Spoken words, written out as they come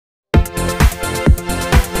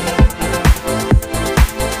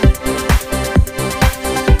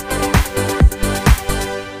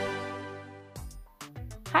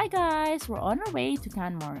guys, we're on our way to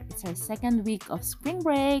Canmore. It's our second week of spring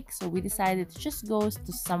break, so we decided to just go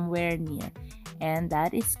to somewhere near, and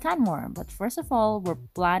that is Canmore. But first of all, we're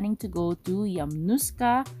planning to go to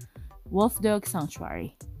Yamnuska Wolf Dog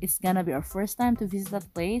Sanctuary. It's gonna be our first time to visit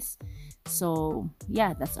that place, so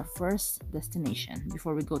yeah, that's our first destination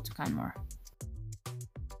before we go to Canmore.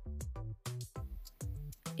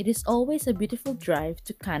 It is always a beautiful drive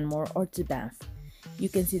to Canmore or to Banff. You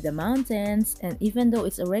can see the mountains, and even though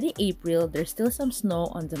it's already April, there's still some snow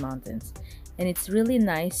on the mountains, and it's really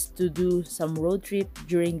nice to do some road trip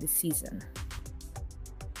during the season.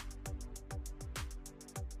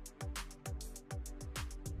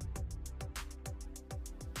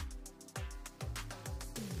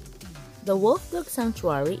 The Wolf Dog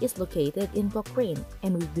Sanctuary is located in Cochrane,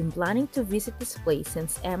 and we've been planning to visit this place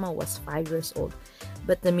since Emma was 5 years old,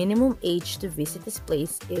 but the minimum age to visit this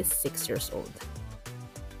place is 6 years old.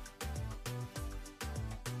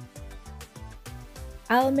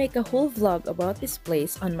 I'll make a whole vlog about this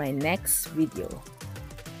place on my next video.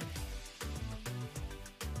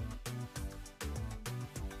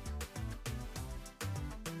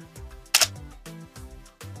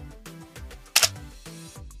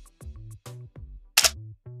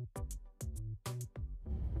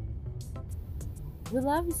 We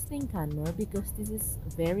love visiting Canmore because this is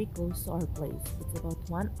very close to our place. It's about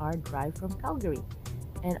 1 hour drive from Calgary.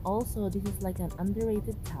 And also, this is like an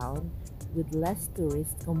underrated town with less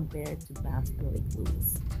tourists compared to Banff or Lake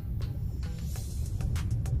Louise.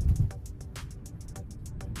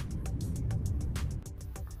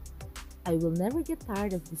 I will never get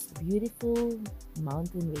tired of these beautiful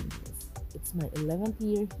mountain ranges. It's my 11th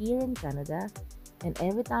year here in Canada, and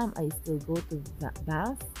every time I still go to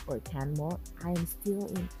Banff or Canmore, I am still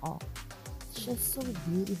in awe. It's just so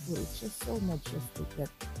beautiful, it's just so majestic that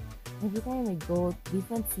every time I go,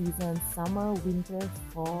 different seasons, summer, winter,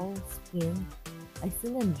 fall, spring, I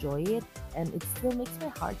still enjoy it, and it still makes my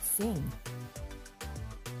heart sing.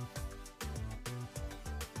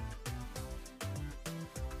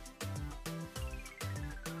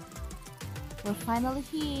 We're finally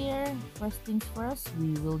here. First things first,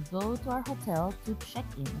 we will go to our hotel to check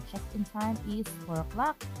in. Check-in time is 4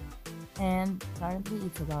 o'clock, and currently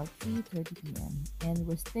it's about 3:30 p.m. and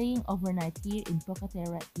we're staying overnight here in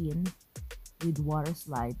Pocatera Inn with water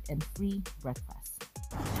slide and free breakfast.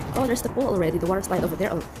 Oh, there's the pool already, the water slide over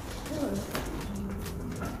there. Oh.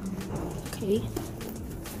 Okay.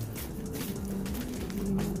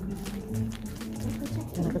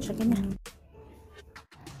 Gonna go check in na.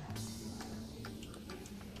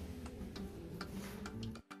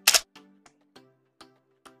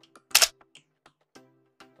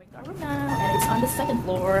 Our room now, and it's on the second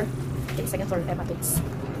floor. Okay, second floor of Emma Toots.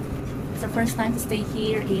 It's our first time to stay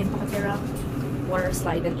here in Pocatera Water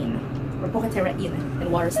Slide and Inn, or Pocatera Inn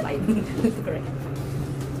and Water Slide. Correct.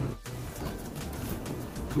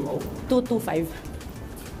 225.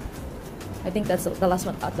 I think that's the last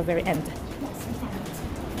one at the very end.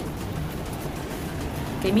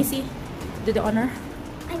 Okay, Missy, do the honor.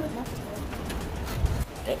 I would love to.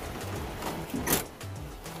 Okay.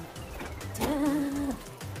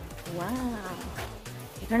 Wow.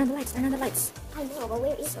 Okay, turn on the lights, turn on the lights. I know, but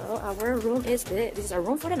where is So our room is this. This is our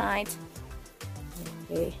room for the night.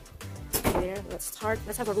 Okay. There, let's start.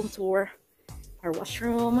 Let's have a room tour. Our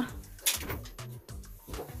washroom.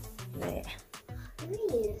 There.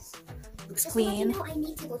 Please. Looks Just clean. let me know I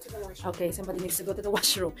need to go to the washroom. Okay, somebody needs to go to the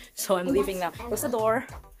washroom. So I'm And leaving now. that's Close the door.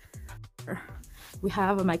 We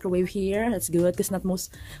have a microwave here. That's good because not most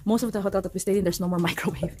of the hotel that we stayed in, there's no more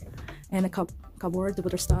microwave. And a cupboard to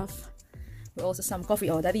put our stuff. We also some coffee.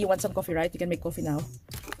 Oh, Daddy, you want some coffee, right? You can make coffee now.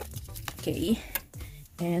 Okay.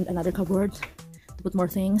 And another cupboard to put more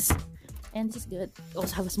things. And this is good. We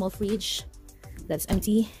also have a small fridge that's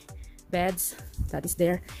empty. Beds, that is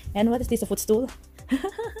there. And what is this? A footstool?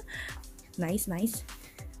 Nice, nice.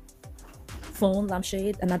 Phone,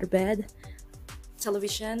 lampshade, another bed,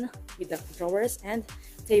 television with the drawers, and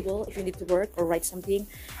table if you need to work or write something.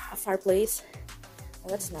 A fireplace. Oh,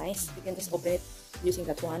 that's nice. You can just open it using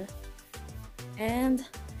that one. And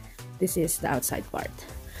this is the outside part.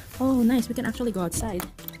 Oh, nice. We can actually go outside.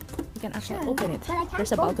 We can actually open it. But I can't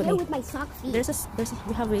There's a go balcony. there with my sock feet.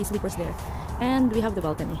 We have a sleepers there, and we have the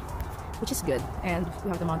balcony, which is good. And we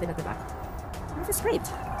have the mountain at the back. This is great.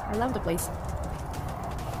 I love the place.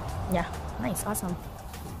 Yeah, nice, awesome.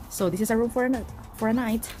 So this is a room for a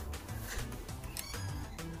night.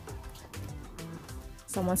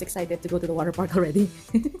 Someone's excited to go to the water park already.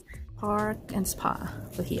 Park and spa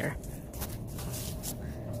over here.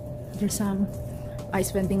 There's some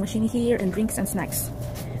ice vending machine here and drinks and snacks.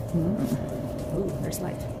 Ooh, there's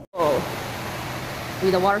light. Oh,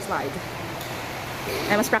 with a water slide.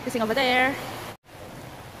 Emma's practicing over there.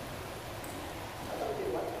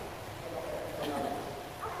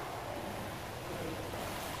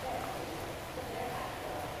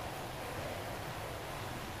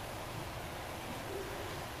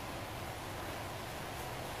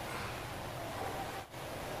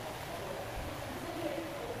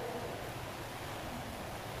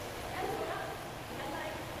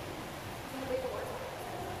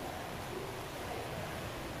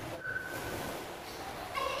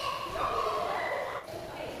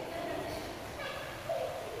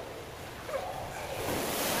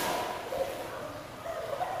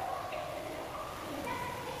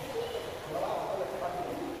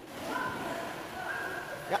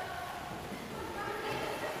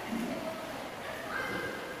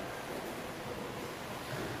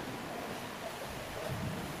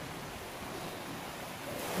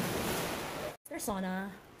 There's sauna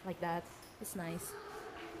like that. It's nice.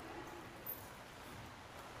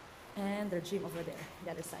 And their gym over there,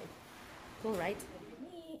 the other side. Cool, right?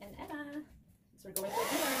 Me and Emma. So we're going for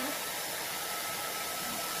dinner.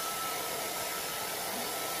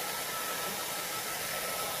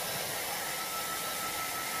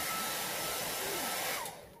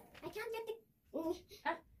 I can't get the.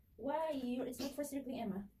 Ah, why? It's not for circling,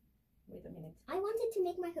 Emma. Wait a minute. I wanted to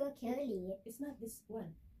make my hair curly. It's not this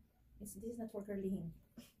one. This is not for curling.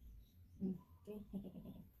 Okay. Yeah. Okay.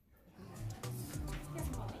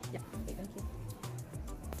 Thank you.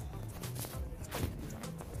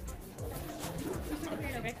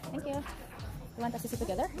 Thank you. You want us to sit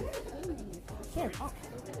together? Here. Oh.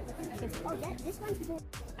 Oh, yeah, this one's good.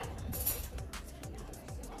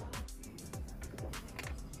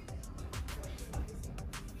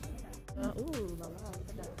 Ooh, la la.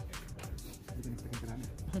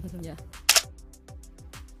 Look at that. Yeah.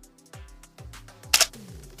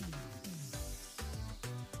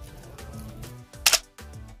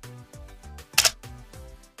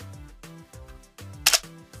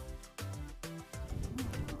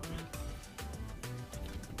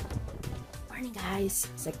 Morning, guys.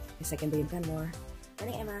 It's like the second day in Canmore.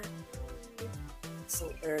 Morning, Emma. It's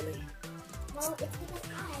so early. Well, it's because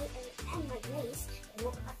I and my Grace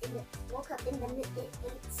woke up in the mid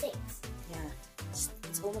 6. Yeah,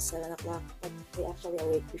 it's almost 7 o'clock, but we actually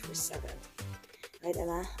awake before 7. Right,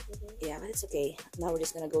 Emma? Yeah, but it's okay. Now we're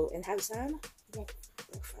just gonna go and have some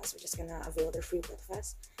breakfast. We're just gonna avail their free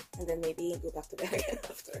breakfast and then maybe go back to bed again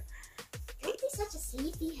after. Don't be such a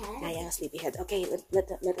sleepyhead. I am a sleepyhead. Okay,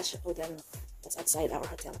 let us show them what's outside our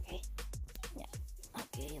hotel, okay? Yeah.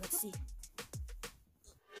 Okay, let's see.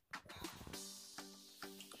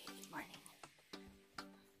 Good morning.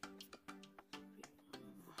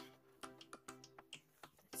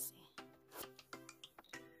 Let's see.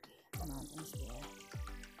 Okay, the mountains there.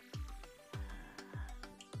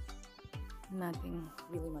 Nothing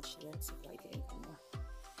really much here except right here anymore.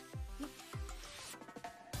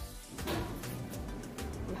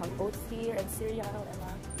 We have oats here and cereal,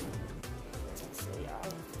 Emma.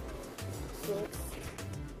 Cereal, fruits,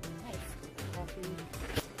 nice, coffee,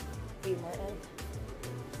 creamer, and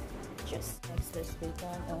just nice. There's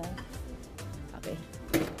bacon and okay,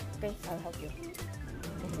 I'll help you.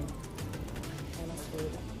 Emma's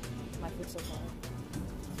food, my food so far.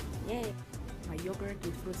 Yay! My yogurt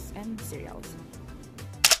with fruits and cereals.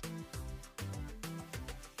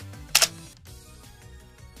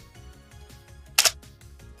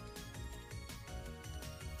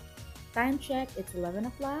 Time check, it's 11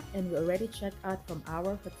 o'clock and we already checked out from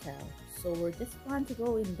our hotel. So we're just plan to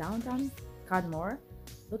go in downtown Canmore,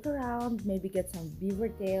 look around, maybe get some beaver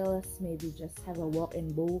tails, maybe just have a walk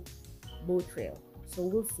in bow trail. So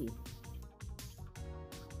we'll see.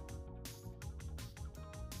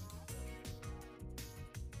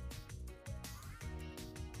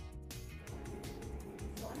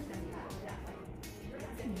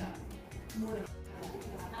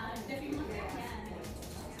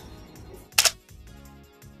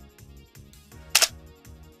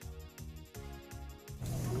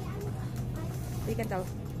 You can tell.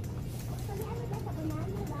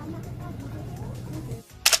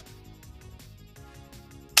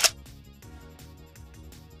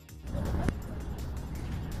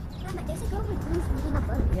 Mama, there's a girl with who's reading a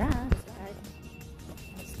book. Yeah, that's right.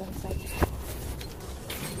 Let's go inside.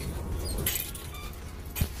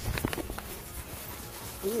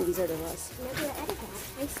 Ooh, these are the ones. Maybe your editor.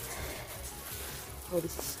 Oh,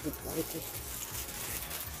 this is good quality.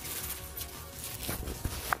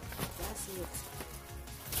 That's it.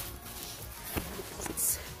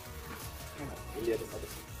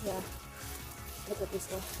 Yeah. Look at this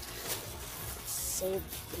one. It's so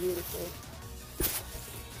beautiful.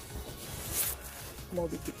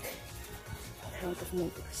 Moby Dick. A lot of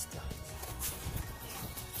motor stuff.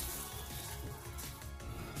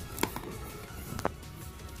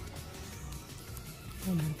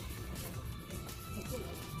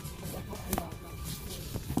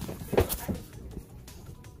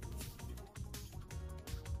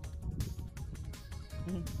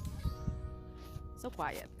 So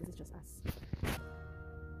quiet because it's just us.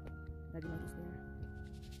 Daddy Mike is there.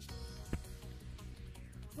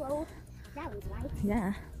 Whoa, that was right.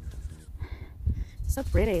 Yeah. So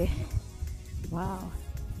pretty. Wow.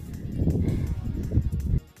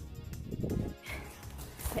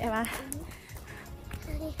 Hey, Emma.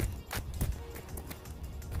 Sorry.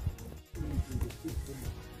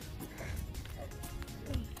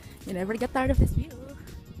 You never get tired of this view.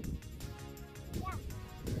 Yeah.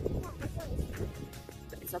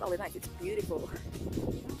 It's not only nice, it's beautiful.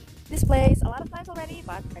 This place a lot of times already,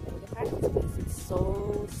 but I never get tired of this place. It's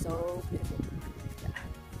so beautiful. Yeah.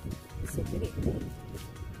 It's so pretty.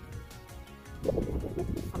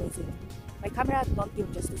 Amazing. My camera don't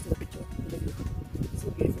give justice to the picture. To the view. It's so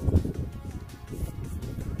beautiful.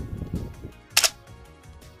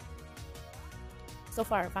 So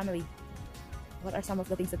far, family, what are some of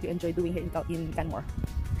the things that you enjoy doing here in Canmore?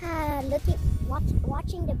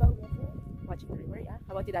 Watching the boat river. Watching the river, yeah.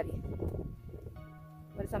 How about you, Daddy?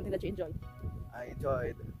 What is something that you enjoyed? I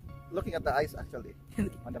enjoyed looking at the ice actually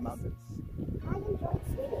on the mountains. I enjoyed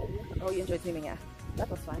swimming. Oh, you enjoyed swimming, yeah. That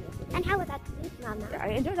was fun. Yesterday. And how about you, Mama? Yeah, I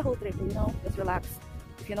enjoyed the whole trip, you know, just relax.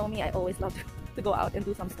 If you know me, I always love to go out and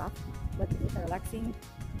do some stuff, but it's a relaxing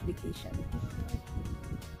vacation.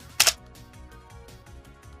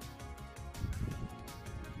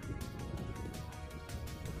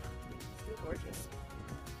 Still gorgeous.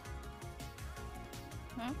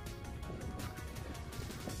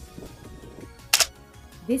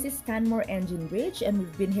 This is Canmore Engine Bridge, and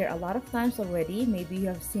we've been here a lot of times already. Maybe you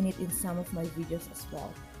have seen it in some of my videos as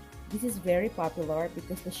well. This is very popular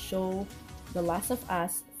because the show The Last of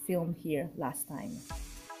Us filmed here last time.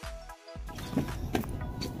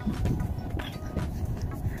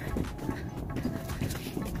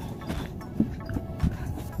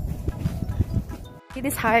 We did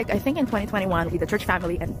this hike, I think in 2021 with the church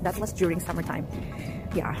family, and that was during summertime.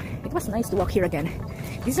 Yeah, it was nice to walk here again.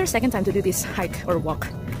 This is our second time to do this hike or walk,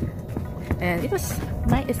 and it was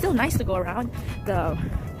nice. It's still nice to go around. The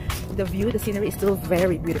view, the scenery is still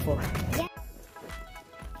very beautiful. Yeah.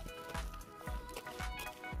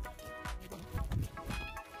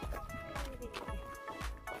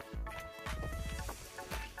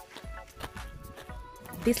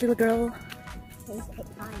 This little girl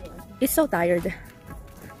is so tired.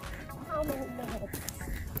 How many minutes?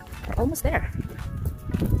 We're almost there.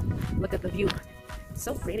 Look at the view.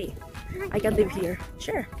 So pretty. I can live here.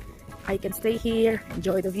 Sure. I can stay here,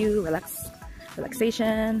 enjoy the view,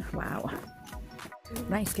 relaxation. Wow.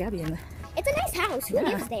 Nice cabin. It's a nice house. Who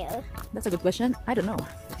lives there? That's a good question. I don't know.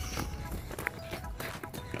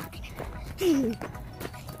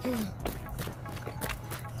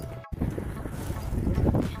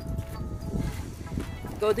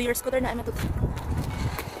 Go do your scooter na, Amatut.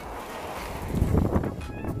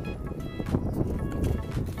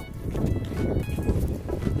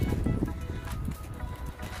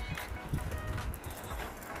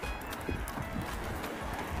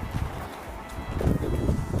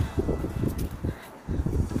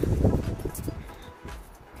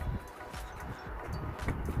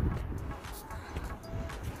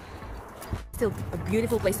 Still a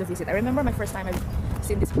beautiful place to visit. I remember my first time I've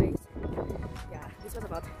seen this place. Yeah, this was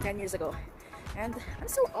about 10 years ago. And I'm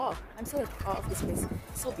still in awe of this place.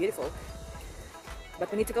 It's so beautiful.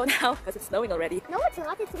 But we need to go now because it's snowing already. No, it's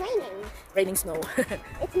not. It's raining. Raining snow.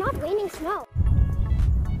 It's not raining snow.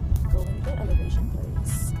 Going to elevation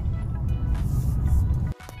place.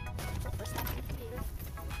 First time here.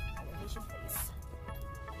 Elevation place.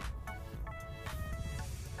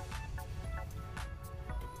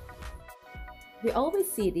 We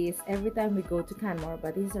always see this every time we go to Canmore,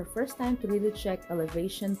 but this is our first time to really check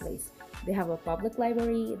elevation place. They have a public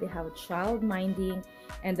library, they have a child minding,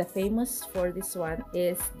 and the famous for this one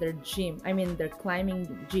is their gym. I mean their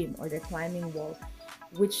climbing gym or their climbing wall,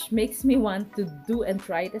 which makes me want to do and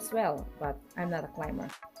try it as well, but I'm not a climber.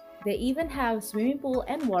 They even have swimming pool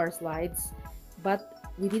and water slides, but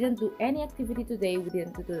we didn't do any activity today. We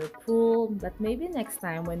didn't do the pool, but maybe next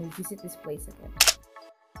time when we visit this place again.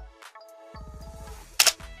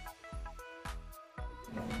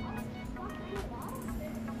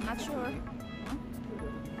 Not sure.